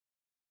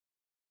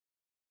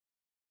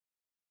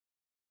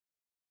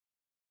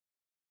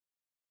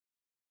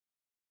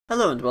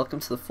Hello and welcome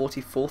to the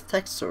 44th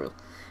tech tutorial.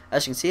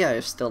 As you can see, I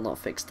have still not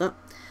fixed it,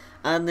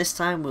 and this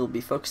time we'll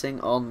be focusing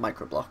on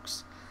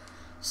microblocks.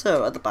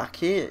 So at the back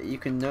here you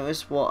can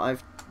notice what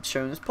I've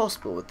shown as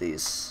possible with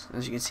these.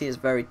 As you can see, it's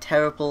very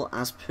terrible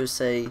as per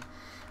se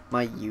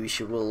my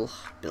usual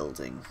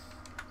building.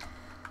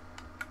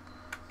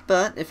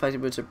 But if I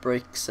were to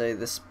break, say,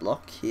 this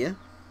block here,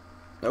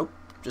 nope,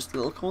 just a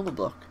little corner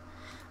block.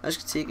 As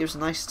you can see, it gives a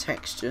nice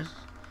texture.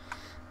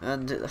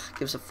 And it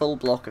gives a full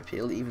block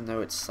appeal, even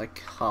though it's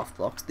like half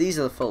blocks. These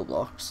are the full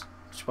blocks,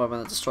 which is why when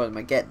I destroy them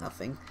I get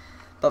nothing.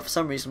 But for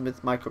some reason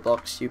with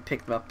microblocks you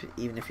pick them up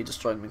even if you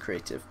destroy them in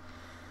creative.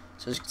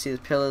 So as you can see, the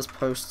pillars,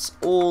 posts,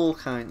 all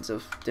kinds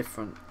of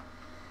different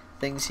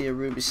things here,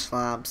 ruby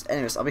slabs.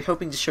 Anyways, I'll be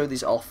hoping to show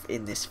these off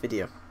in this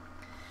video.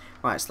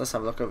 Right, so let's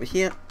have a look over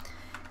here.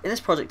 In this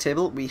project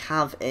table we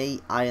have a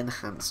iron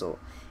handsaw.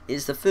 It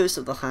is the first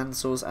of the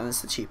handsaws and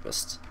it's the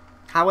cheapest.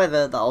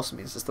 However, that also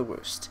means it's the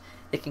worst.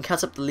 It can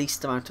cut up the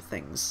least amount of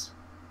things.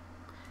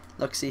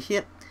 Look, see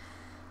here.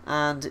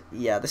 And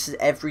yeah, this is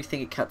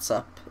everything it cuts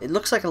up. It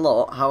looks like a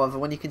lot, however,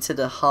 when you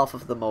consider half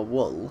of them are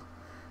wool,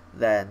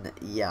 then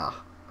yeah,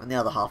 and the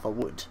other half are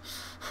wood.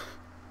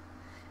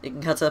 It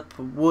can cut up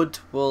wood,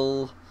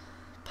 wool,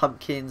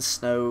 pumpkin,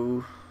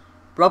 snow,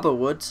 rubber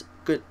wood.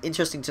 Good,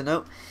 interesting to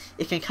note.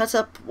 It can cut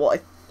up what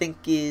I think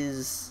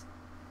is...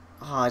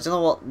 I don't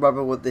know what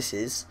rubber wood this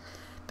is,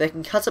 but it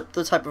can cut up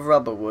the type of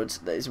rubber wood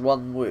that is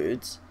one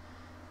word,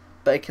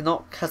 but it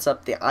cannot cut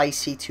up the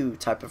IC2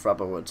 type of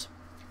rubber wood,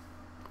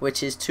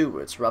 which is two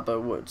words, rubber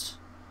wood.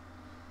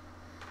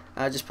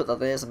 I just put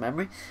that there as a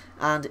memory.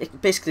 And it can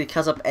basically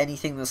cut up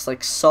anything that's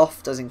like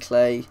soft, as in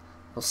clay,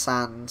 or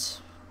sand,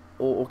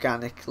 or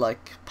organic,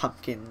 like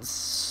pumpkins,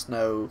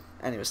 snow,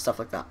 anyway, stuff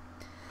like that.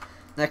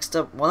 Next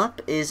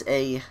up is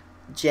a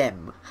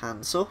gem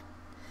handsaw.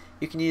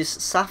 You can use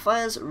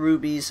sapphires,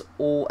 rubies,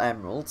 or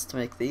emeralds to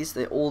make these.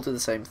 They all do the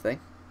same thing.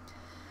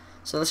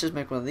 So let's just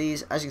make one of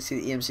these. As you can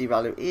see, the EMC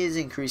value is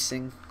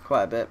increasing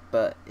quite a bit,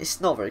 but it's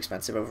not very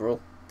expensive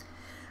overall.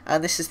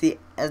 And this is in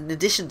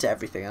addition to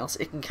everything else,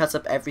 it can cut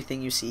up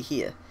everything you see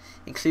here,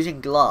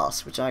 including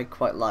glass, which I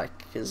quite like,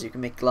 because you can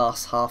make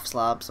glass half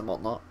slabs and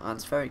whatnot, and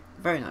it's very,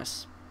 very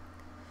nice.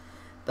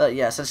 But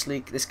yeah, essentially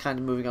this kind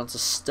of moving on to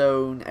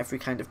stone, every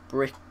kind of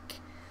brick,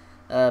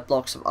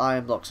 blocks of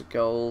iron, blocks of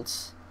gold.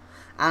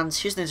 And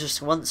here's an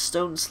interesting one,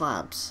 stone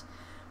slabs.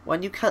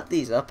 When you cut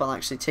these up, I'll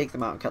actually take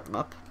them out and cut them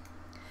up.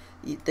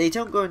 They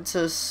don't go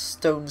into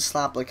stone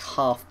slab like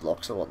half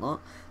blocks or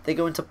whatnot. They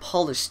go into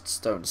polished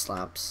stone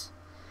slabs.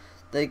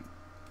 They're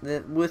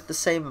worth the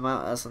same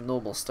amount as a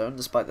normal stone,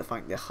 despite the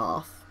fact they're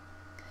half.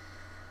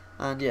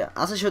 And yeah,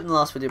 as I showed in the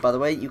last video, by the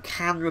way, you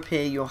can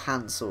repair your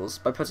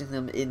handsaws by putting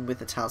them in with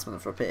the talisman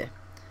of repair,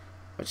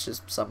 which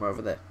is somewhere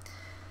over there.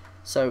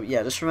 So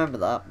yeah, just remember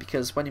that,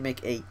 because when you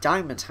make a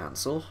diamond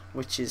handsaw,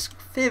 which is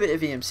a fair bit of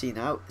EMC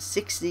now,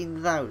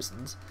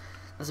 16,000,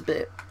 that's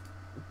a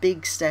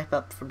big step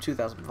up from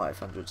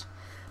 2,500,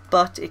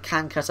 but it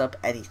can cut up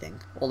anything,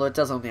 although it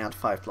does only add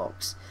 5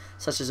 blocks,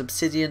 such as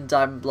obsidian,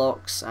 diamond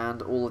blocks,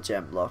 and all the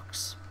gem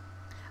blocks.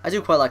 I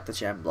do quite like the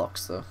gem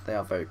blocks though, they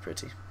are very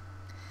pretty.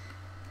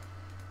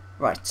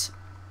 Right,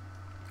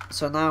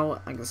 so now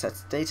I'm going to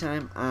set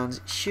daytime,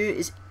 and here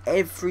is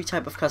every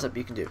type of cut up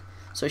you can do.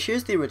 So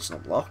here's the original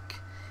block.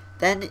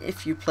 Then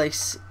if you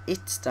place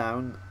it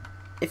down,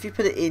 if you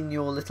put it in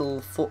your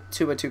little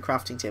 2x2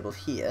 crafting table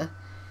here,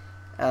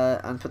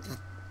 and put the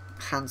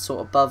handsaw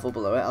above or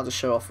below it, I'll just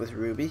show off with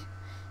ruby,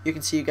 you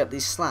can see you get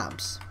these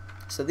slabs.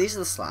 So these are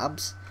the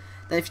slabs.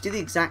 Then if you do the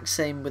exact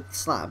same with the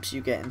slabs,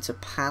 you get into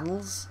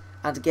panels,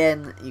 and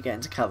again you get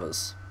into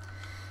covers.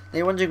 Now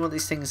you're wondering what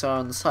these things are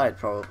on the side,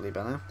 probably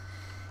by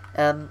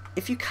now.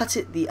 If you cut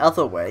it the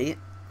other way,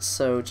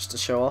 so just to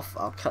show off,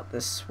 I'll cut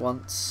this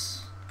once.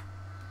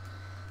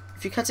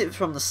 If you cut it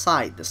from the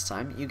side this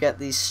time, you get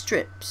these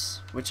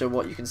strips, which are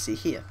what you can see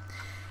here.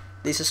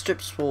 These are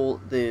strips for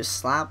the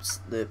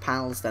slabs, the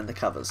panels, then the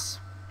covers.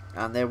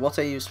 And they're what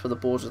I used for the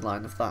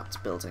borderline of that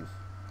building.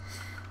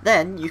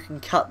 Then you can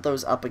cut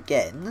those up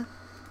again.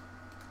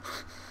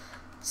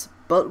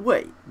 But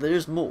wait,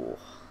 there's more.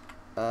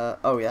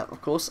 Oh yeah,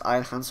 of course,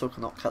 iron handsaw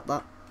cannot cut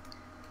that.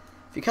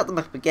 If you cut them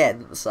up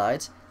again at the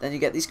side, then you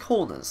get these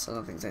corners. I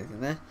don't think there's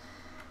anything there.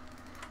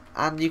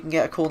 And you can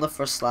get a corner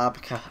for a slab,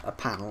 a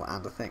panel,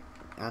 and a thing,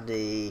 and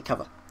a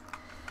cover.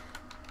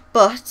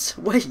 But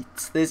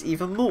wait, there's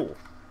even more.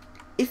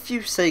 If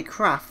you say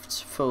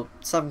craft for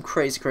some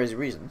crazy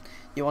reason,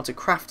 you want to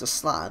craft a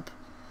slab,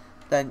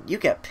 then you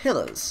get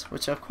pillars,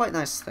 which are quite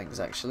nice things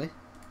actually.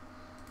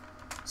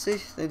 See,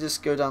 they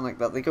just go down like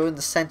that. They go in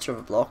the center of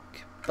a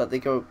block, but they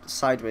go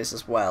sideways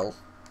as well.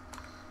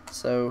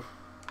 So,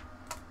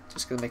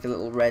 just gonna make a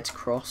little red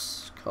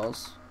cross,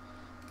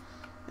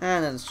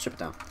 and then strip it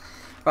down.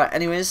 Right,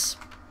 anyways,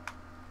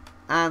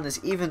 and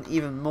there's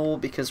even more,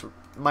 because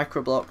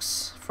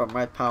microblocks from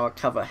Redpower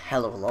cover a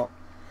hell of a lot.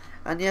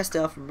 And yes, they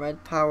are from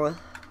Redpower.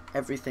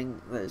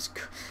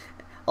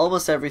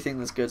 Almost everything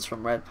that's good is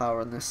from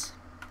Redpower in this.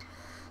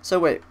 So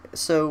wait,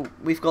 so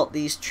we've got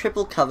these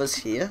triple covers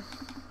here.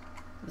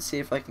 Let's see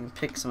if I can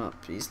pick some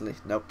up easily.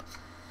 Nope.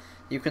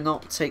 You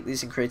cannot take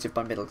these in creative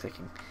by middle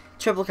clicking.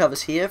 Triple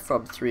covers here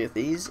from 3 of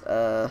these.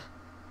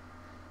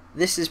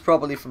 This is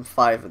probably from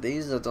 5 of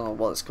these. I don't know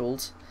what it's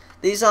called.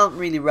 These aren't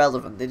really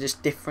relevant. They're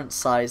just different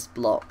sized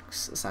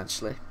blocks,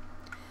 essentially.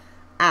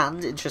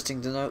 And,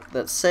 interesting to note,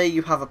 that say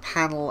you have a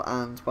panel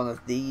and one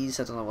of these,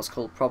 I don't know what's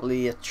called,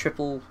 probably a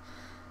triple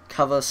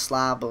cover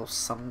slab or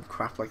some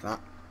crap like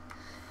that.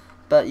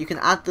 But you can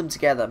add them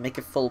together and make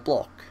a full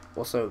block,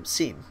 also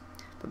seam.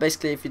 But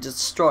basically if you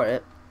destroy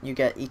it, you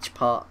get each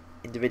part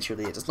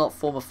individually. It does not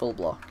form a full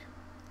block.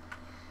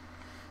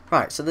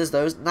 Right, so there's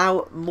those.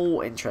 Now,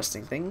 more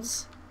interesting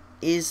things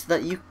is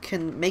that you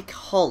can make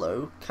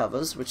hollow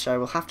covers, which I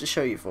will have to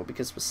show you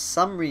because for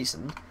some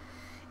reason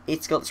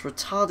it's got this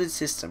retarded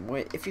system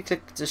where if you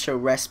click to show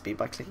recipe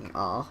by clicking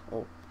R,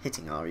 or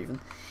hitting R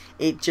even,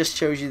 it just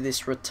shows you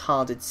this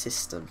retarded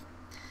system.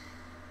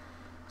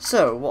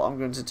 So what I'm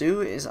going to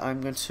do is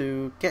I'm going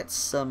to get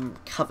some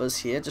covers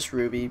here, just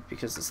Ruby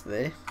because it's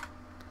there.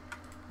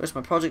 Go to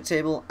my project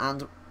table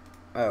and,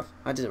 oh,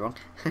 I did it wrong.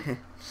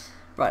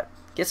 Right,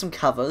 get some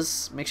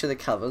covers, make sure they're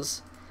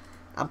covers,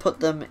 and put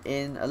them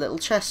in a little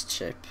chest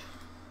shape.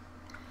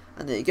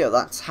 And there you go,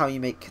 that's how you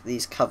make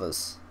these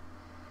covers.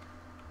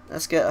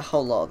 Let's get a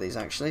whole lot of these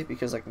actually,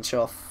 because I can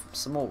show off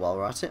some more while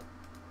we're at it.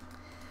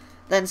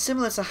 Then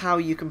similar to how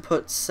you can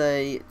put,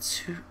 say,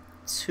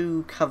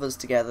 two covers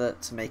together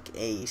to make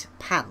a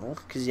panel,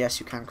 because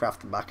yes, you can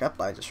craft them back up,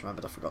 I just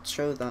remembered I forgot to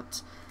show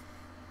that.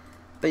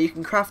 But you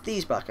can craft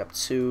these back up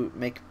to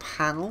make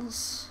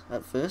panels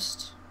at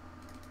first.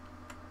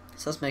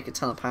 So let's make a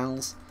ton of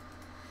panels.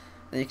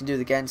 Then you can do it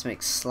again to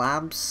make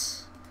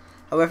slabs.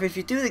 However, if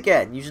you do it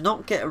again, you do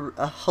not get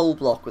a whole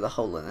block with a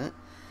hole in it.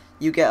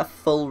 You get a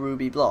full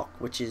ruby block,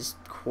 which is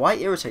quite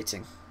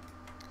irritating.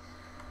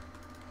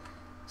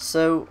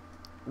 So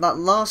that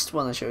last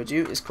one I showed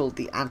you is called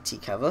the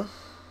anti-cover.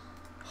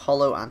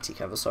 Hollow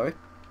anti-cover, sorry.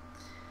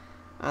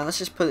 And let's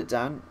just put it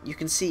down. You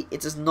can see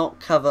it does not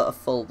cover a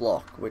full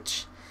block,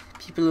 which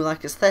people who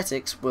like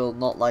aesthetics will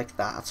not like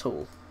that at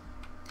all.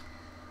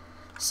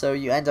 So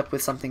you end up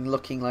with something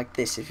looking like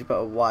this if you put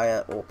a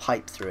wire or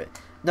pipe through it.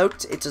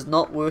 Note, it does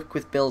not work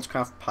with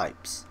Buildcraft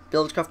pipes.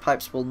 Buildcraft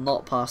pipes will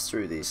not pass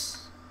through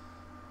these.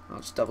 I'll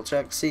just double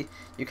check. See,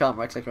 you can't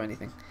right click or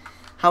anything.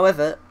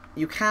 However,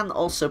 you can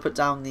also put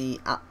down the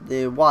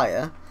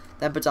wire,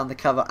 then put down the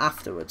cover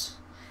afterwards.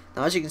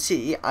 Now as you can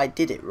see, I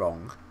did it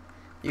wrong.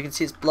 You can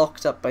see it's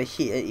blocked up by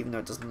here, even though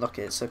it doesn't look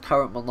it, so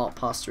current will not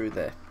pass through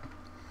there.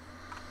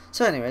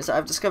 So anyways,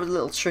 I've discovered a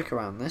little trick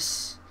around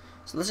this.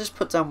 So let's just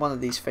put down one of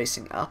these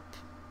facing up.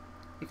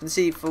 You can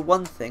see for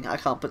one thing I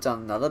can't put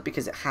down another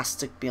because it has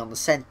to be on the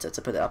center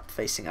to put it up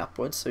facing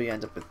upwards, so you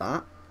end up with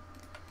that.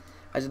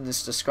 I didn't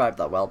just describe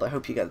that well, but I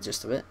hope you get the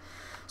gist of it.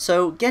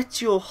 So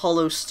get your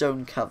hollow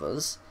stone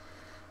covers,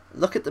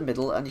 look at the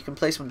middle and you can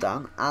place one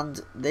down,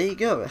 and there you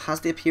go, it has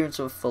the appearance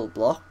of a full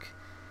block.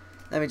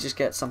 Let me just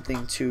get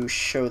something to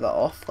show that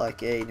off,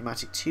 like a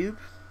pneumatic tube.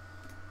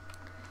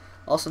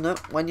 Also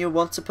note, when you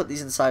want to put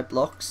these inside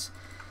blocks,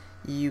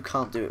 you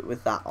can't do it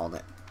with that on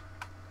it.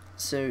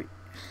 So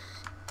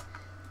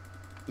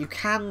you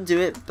can do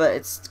it, but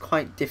it's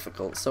quite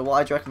difficult. So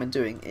what I'd recommend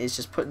doing is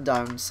just putting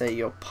down, say,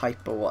 your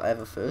pipe or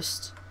whatever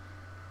first,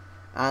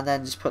 and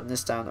then just putting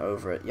this down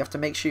over it. You have to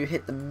make sure you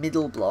hit the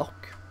middle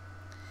block,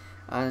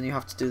 and you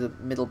have to do the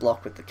middle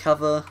block with the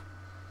cover,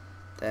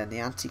 then the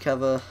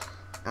anti-cover,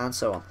 and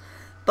so on.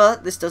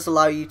 But this does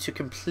allow you to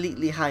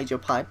completely hide your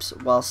pipes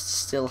whilst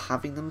still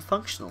having them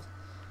functional,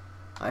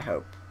 I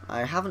hope.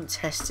 I haven't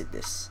tested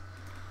this,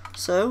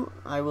 so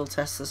I will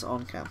test this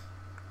on cam.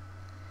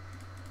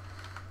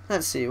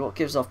 Let's see what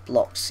gives off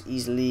blocks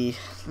easily.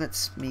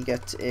 Let me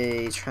get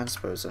a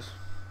transposer.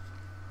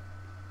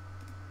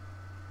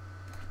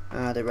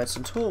 Add a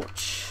redstone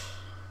torch.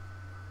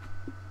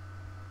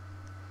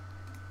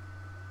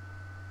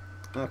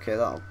 Okay,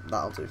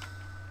 that'll do.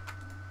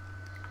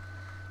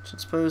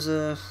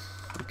 Transposer.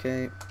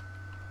 Okay.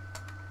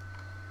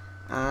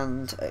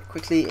 And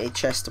quickly a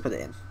chest to put it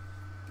in.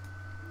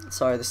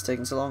 Sorry this is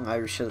taking so long,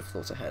 I should have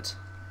thought ahead.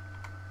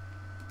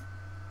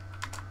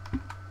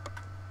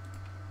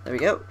 There we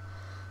go.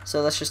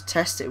 So let's just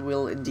test it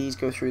will indeed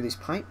go through these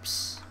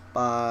pipes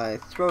by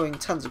throwing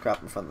tons of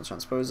crap in front of the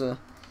transposer,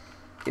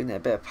 giving it a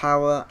bit of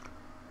power,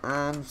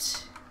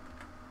 and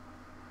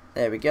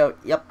there we go.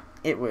 Yep,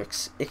 it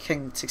works. It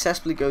can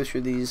successfully go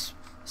through these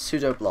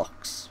pseudo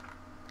blocks.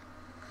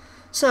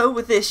 So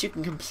with this you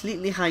can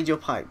completely hide your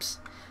pipes.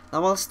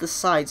 Now whilst the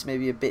sides may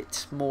be a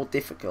bit more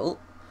difficult,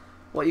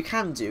 what you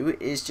can do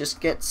is just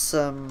get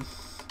some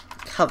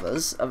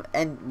covers of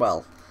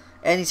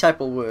any type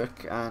will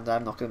work, and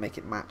I'm not going to make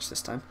it match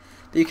this time,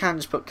 but you can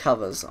just put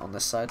covers on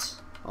this side,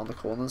 on the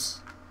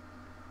corners.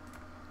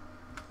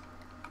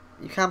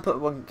 You can put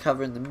one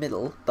cover in the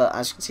middle, but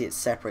as you can see it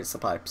separates the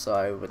pipe, so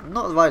I would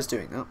not advise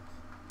doing that.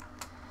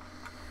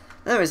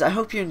 Anyways, I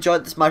hope you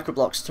enjoyed this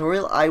Microblocks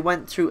tutorial. I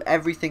went through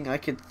everything I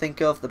could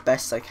think of the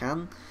best I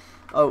can.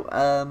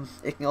 Oh,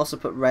 it can also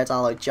put red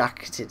alloy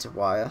jacketed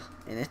wire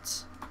in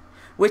it,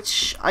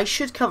 which I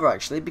should cover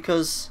actually,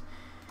 because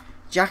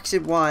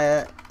jacketed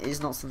wire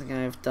is not something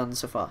I've done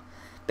so far.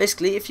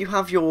 Basically, if you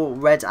have your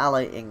red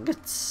alloy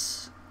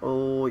ingots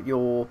or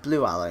your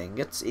blue alloy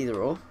ingots, either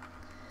or,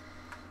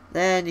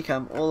 then you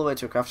come all the way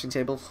to a crafting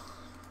table,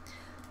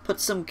 put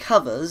some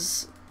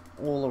covers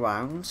all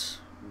around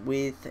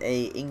with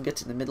a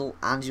ingot in the middle,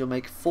 and you'll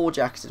make 4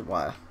 jacketed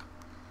wire.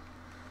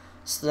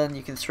 So then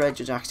you can thread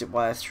your jacketed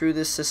wire through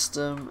this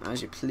system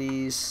as you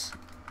please.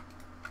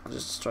 I'll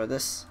just destroy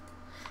this.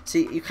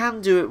 See, you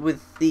can do it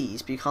with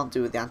these, but you can't do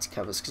it with the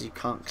anti-covers because you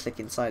can't click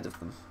inside of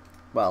them.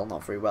 Well,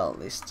 not very well at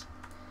least.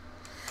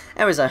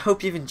 Anyways, I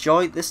hope you've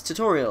enjoyed this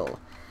tutorial.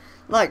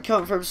 Like,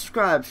 comment, favorite,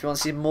 subscribe if you want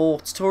to see more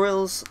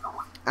tutorials,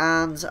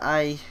 and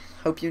I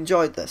hope you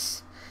enjoyed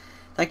this.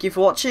 Thank you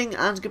for watching,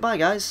 and goodbye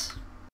guys.